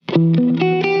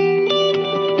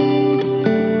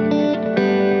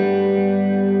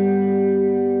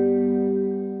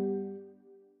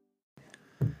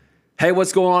Hey,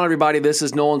 what's going on, everybody? This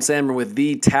is Nolan Salmon with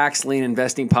the Tax Lien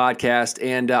Investing Podcast,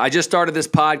 and I just started this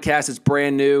podcast. It's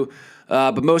brand new,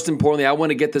 but most importantly, I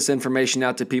want to get this information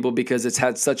out to people because it's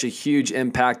had such a huge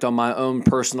impact on my own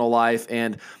personal life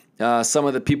and some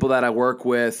of the people that I work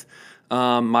with,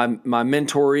 my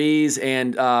mentorees,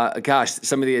 and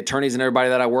some of the attorneys and everybody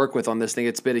that I work with on this thing.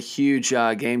 It's been a huge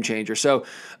game changer. So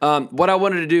what I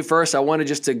wanted to do first, I wanted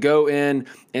just to go in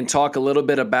and talk a little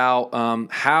bit about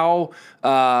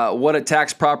what a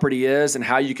tax property is and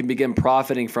how you can begin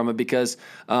profiting from it, because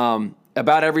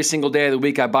about every single day of the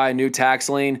week I buy a new tax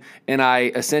lien and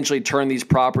I essentially turn these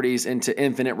properties into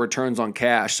infinite returns on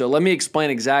cash. So let me explain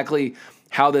exactly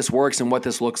how this works and what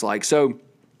this looks like. So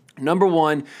number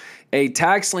one, a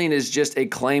tax lien is just a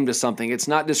claim to something. It's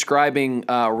not describing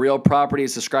real property.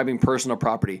 It's describing personal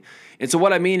property. And so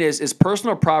what I mean is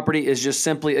personal property is just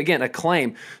simply, again, a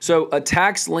claim. So a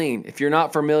tax lien, if you're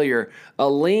not familiar, a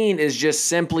lien is just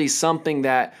simply something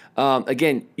that,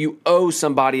 again, you owe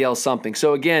somebody else something.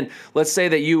 So again, let's say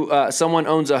that someone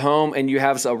owns a home and you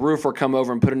have a roofer come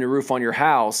over and put a new roof on your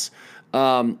house.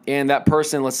 And that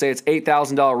person, let's say it's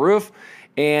 $8,000 roof,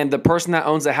 and the person that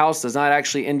owns the house does not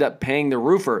actually end up paying the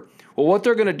roofer. Well, what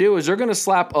they're going to do is they're going to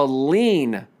slap a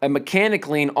lien, a mechanic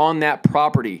lien on that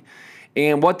property.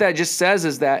 And what that just says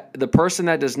is that the person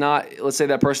that does not, let's say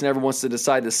that person ever wants to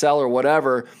decide to sell or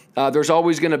whatever, there's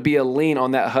always going to be a lien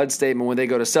on that HUD statement when they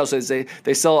go to sell. So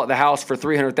they sell the house for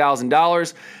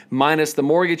 $300,000 minus the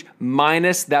mortgage,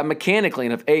 minus that mechanic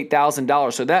lien of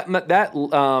 $8,000.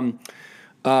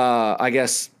 So I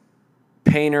guess,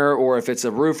 painter, or if it's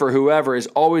a roofer, whoever, is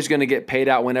always going to get paid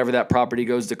out whenever that property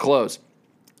goes to close.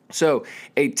 So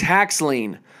a tax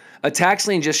lien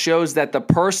just shows that the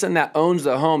person that owns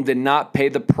the home did not pay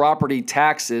the property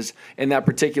taxes in that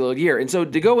particular year. And so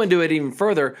to go into it even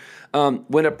further,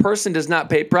 when a person does not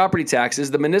pay property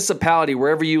taxes, the municipality,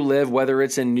 wherever you live, whether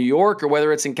it's in New York or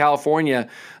whether it's in California,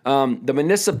 the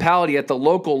municipality at the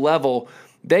local level,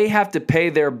 they have to pay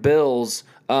their bills,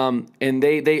 and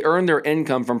they earn their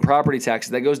income from property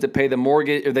taxes. That goes to pay the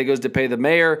mortgage, or that goes to pay the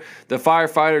mayor, the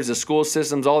firefighters, the school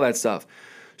systems, all that stuff.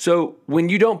 So when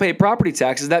you don't pay property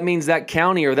taxes, that means that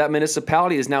county or that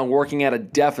municipality is now working at a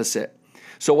deficit.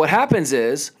 So what happens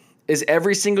is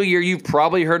every single year, you've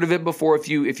probably heard of it before if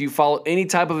you follow any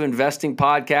type of investing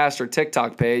podcast or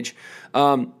TikTok page,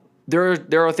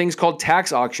 there are things called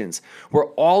tax auctions where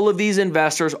all of these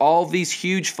investors, all of these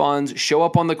huge funds show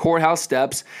up on the courthouse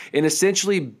steps and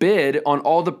essentially bid on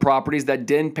all the properties that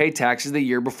didn't pay taxes the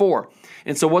year before.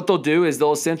 And so what they'll do is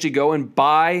they'll essentially go and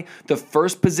buy the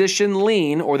first position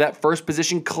lien or that first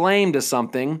position claim to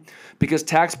something, because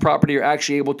tax property are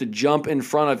actually able to jump in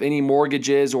front of any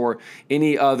mortgages or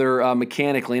any other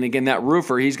mechanic lien. Again, that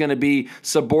roofer, he's going to be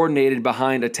subordinated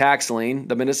behind a tax lien.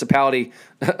 The municipality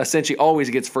essentially always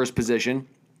gets first position.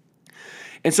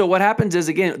 And so what happens is,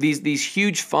 again, these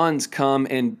huge funds come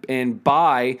and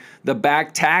buy the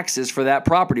back taxes for that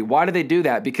property. Why do they do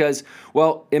that? Because,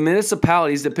 well, in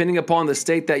municipalities, depending upon the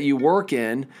state that you work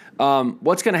in,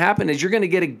 what's going to happen is you're going to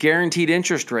get a guaranteed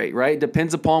interest rate, right? It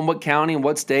depends upon what county and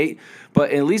what state. But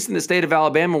at least in the state of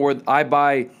Alabama, where I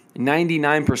buy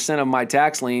 99% of my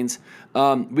tax liens,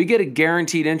 we get a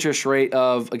guaranteed interest rate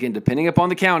of, again, depending upon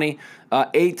the county,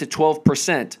 8 to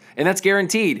 12%. And that's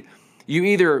guaranteed.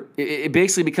 It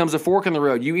basically becomes a fork in the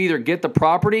road. You either get the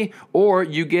property or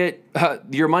you get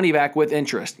your money back with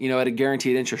interest, at a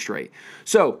guaranteed interest rate.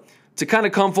 So to kind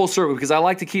of come full circle, because I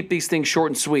like to keep these things short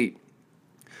and sweet,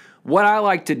 what I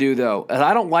like to do, though, is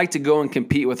I don't like to go and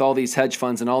compete with all these hedge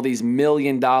funds and all these $1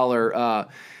 million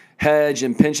hedge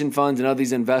and pension funds and all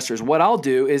these investors. What I'll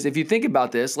do is, if you think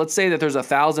about this, let's say that there's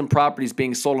 1,000 properties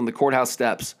being sold on the courthouse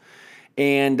steps,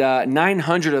 and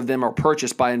 900 of them are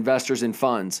purchased by investors and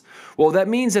funds. Well, that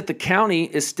means that the county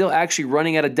is still actually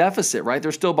running at a deficit, right?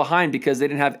 They're still behind because they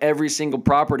didn't have every single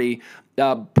property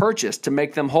purchased to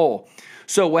make them whole.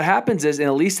 So what happens is, and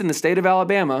at least in the state of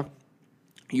Alabama,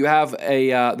 you have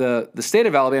the state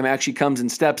of Alabama actually comes and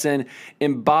steps in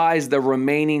and buys the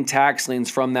remaining tax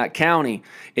liens from that county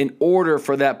in order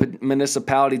for that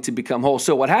municipality to become whole.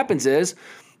 So what happens is,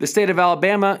 the state of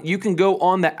Alabama, you can go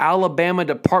on the Alabama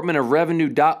Department of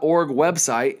Revenue.org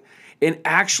website and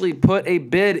actually put a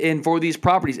bid in for these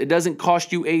properties. It doesn't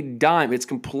cost you a dime. It's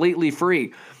completely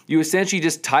free. You essentially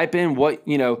just type in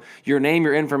your name,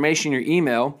 your information, your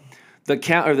email.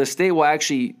 The state will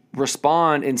actually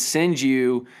respond and send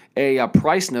you a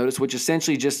price notice, which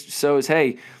essentially just shows,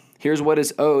 hey, here's what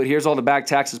is owed. Here's all the back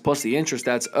taxes plus the interest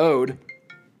that's owed.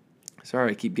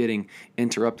 Sorry, I keep getting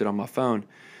interrupted on my phone.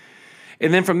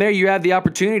 And then from there, you have the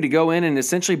opportunity to go in and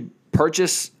essentially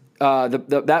purchase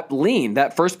that lien,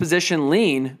 that first position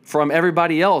lien from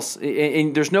everybody else,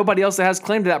 and there's nobody else that has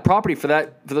claim to that property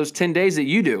for those 10 days that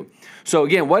you do. So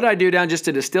again, what I do down, just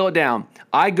to distill it down,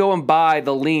 I go and buy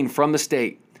the lien from the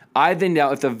state. I then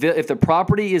now, if the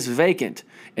property is vacant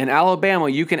in Alabama,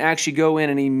 you can actually go in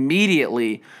and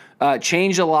immediately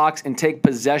change the locks and take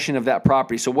possession of that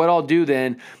property. So what I'll do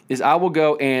then is I will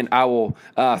go and I will,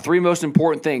 three most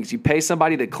important things. You pay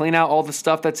somebody to clean out all the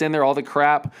stuff that's in there, all the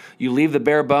crap. You leave the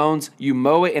bare bones, you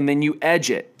mow it, and then you edge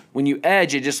it. When you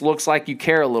edge, it just looks like you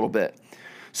care a little bit.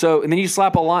 So, and then you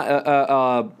slap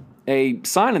a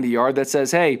sign in the yard that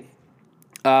says, hey,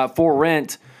 for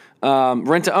rent,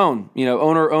 rent to own,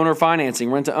 owner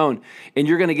financing, rent to own. And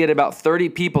you're going to get about 30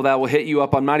 people that will hit you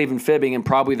up. I'm not even fibbing, in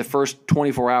probably the first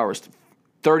 24 hours.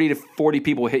 30 to 40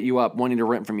 people will hit you up wanting to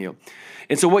rent from you.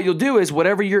 And so what you'll do is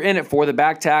whatever you're in it for, the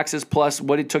back taxes plus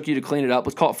what it took you to clean it up,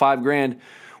 let's call it $5,000.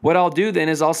 What I'll do then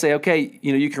is I'll say, okay,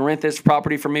 you can rent this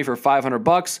property from me for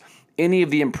 $500. Any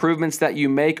of the improvements that you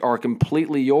make are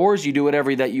completely yours. You do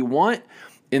whatever that you want.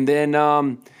 And then,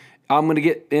 I'm going to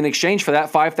get in exchange for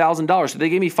that $5,000. So they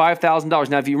gave me $5,000.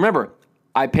 Now, if you remember,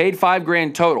 I paid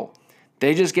 $5,000 total.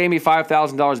 They just gave me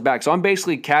 $5,000 back. So I'm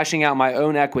basically cashing out my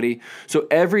own equity. So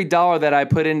every dollar that I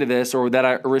put into this or that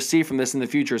I receive from this in the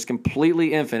future is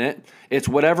completely infinite. It's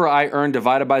whatever I earn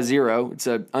divided by 0. It's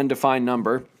an undefined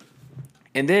number.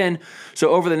 And then,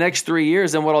 so over the next 3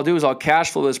 years, then what I'll do is I'll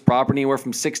cash flow this property anywhere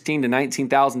from $16,000 to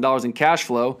 $19,000 in cash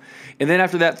flow. And then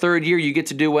after that third year, you get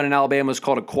to do what in Alabama is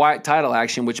called a quiet title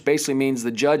action, which basically means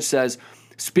the judge says,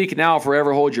 speak now,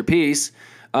 forever hold your peace.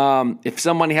 If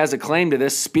somebody has a claim to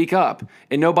this, speak up.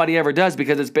 And nobody ever does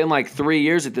because it's been like 3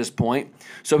 years at this point.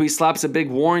 So he slaps a big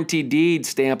warranty deed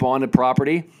stamp on the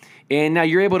property. And now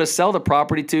you're able to sell the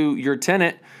property to your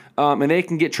tenant. And they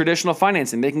can get traditional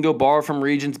financing. They can go borrow from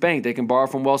Regions Bank. They can borrow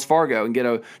from Wells Fargo and get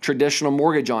a traditional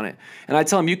mortgage on it. And I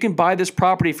tell them, you can buy this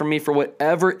property from me for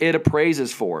whatever it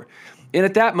appraises for. And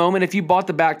at that moment, if you bought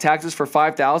the back taxes for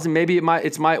 $5,000, maybe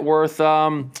it's worth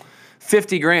 $50,000,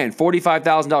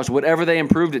 $45,000, whatever they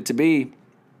improved it to be.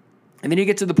 And then you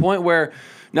get to the point where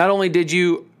not only did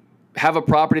you have a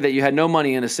property that you had no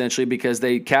money in essentially because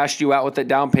they cashed you out with that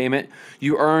down payment.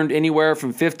 You earned anywhere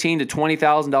from $15,000 to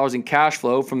 $20,000 in cash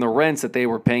flow from the rents that they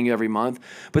were paying you every month.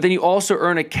 But then you also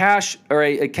earn a cash or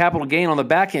a capital gain on the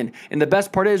back end. And the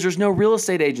best part is there's no real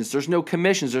estate agents, there's no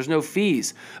commissions, there's no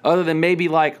fees other than maybe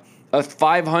like a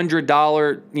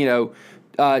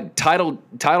 $500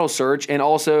 title search and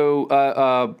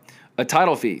also a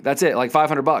title fee. That's it, like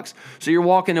 $500. So you're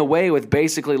walking away with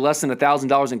basically less than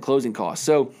 $1,000 in closing costs.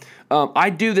 So I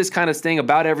do this kind of thing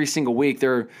about every single week.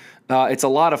 It's a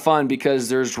lot of fun because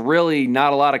there's really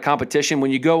not a lot of competition.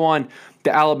 When you go on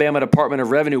the Alabama Department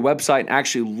of Revenue website and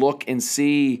actually look and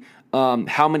see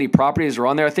how many properties are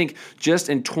on there, I think just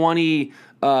in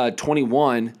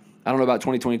 2021, I don't know about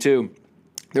 2022,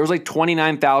 there was like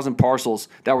 29,000 parcels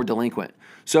that were delinquent.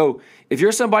 So if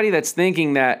you're somebody that's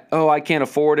thinking that, oh, I can't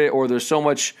afford it or there's so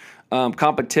much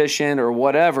competition or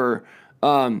whatever,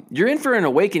 you're in for an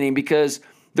awakening because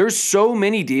there's so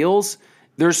many deals.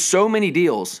 There's so many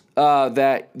deals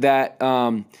that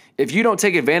if you don't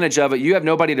take advantage of it, you have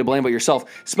nobody to blame but yourself,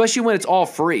 especially when it's all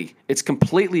free. It's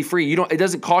completely free. It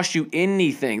doesn't cost you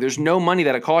anything. There's no money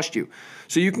that it costs you.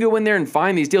 So you can go in there and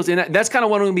find these deals. And that's kind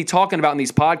of what I'm going to be talking about in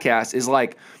these podcasts is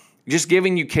like just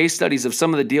giving you case studies of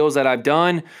some of the deals that I've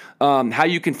done, how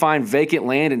you can find vacant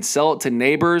land and sell it to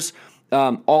neighbors.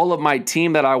 All of my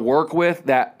team that I work with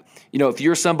that, if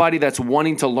you're somebody that's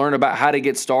wanting to learn about how to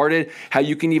get started, how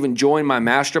you can even join my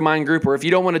mastermind group, or if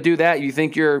you don't want to do that, you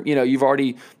think you've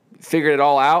already figured it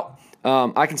all out,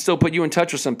 I can still put you in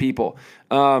touch with some people,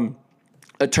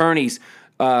 attorneys,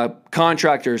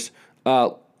 contractors,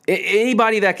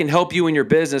 anybody that can help you in your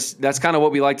business. That's kind of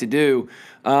what we like to do.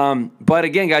 But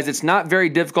again, guys, it's not very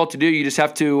difficult to do. You just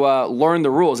have to learn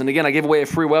the rules. And again, I give away a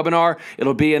free webinar.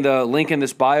 It'll be in the link in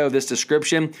this bio, this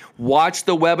description. Watch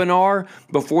the webinar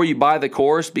before you buy the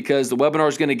course because the webinar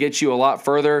is going to get you a lot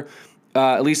further.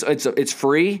 At least it's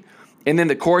free. And then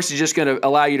the course is just going to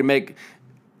allow you to make,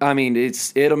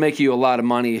 it'll make you a lot of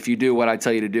money if you do what I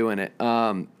tell you to do in it.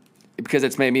 Because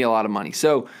it's made me a lot of money.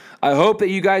 So I hope that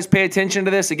you guys pay attention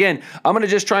to this. Again, I'm going to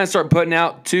just try and start putting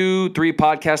out 2-3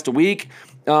 podcasts a week.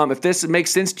 If this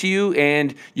makes sense to you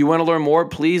and you want to learn more,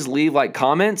 please leave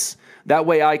comments. That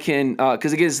way I can,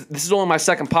 because again, this is only my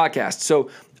second podcast. So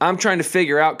I'm trying to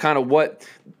figure out kind of what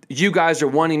you guys are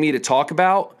wanting me to talk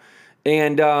about.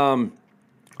 And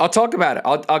I'll talk about it.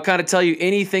 I'll kind of tell you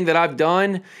anything that I've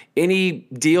done, any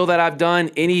deal that I've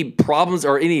done, any problems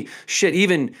or any shit,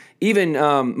 even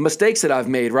mistakes that I've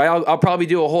made, right? I'll probably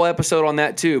do a whole episode on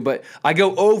that too. But I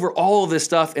go over all of this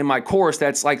stuff in my course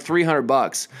that's like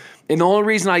 $300. And the only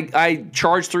reason I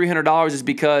charge $300 is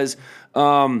because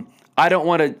I don't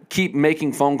want to keep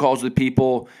making phone calls with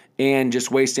people and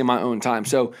just wasting my own time.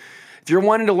 So if you're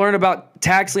wanting to learn about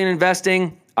tax lien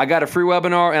investing, I got a free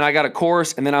webinar and I got a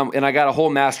course, and then I got a whole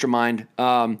mastermind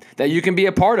that you can be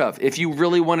a part of if you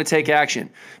really want to take action.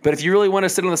 But if you really want to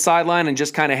sit on the sideline and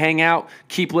just kind of hang out,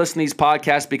 keep listening to these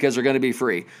podcasts because they're going to be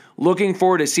free. Looking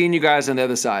forward to seeing you guys on the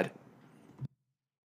other side.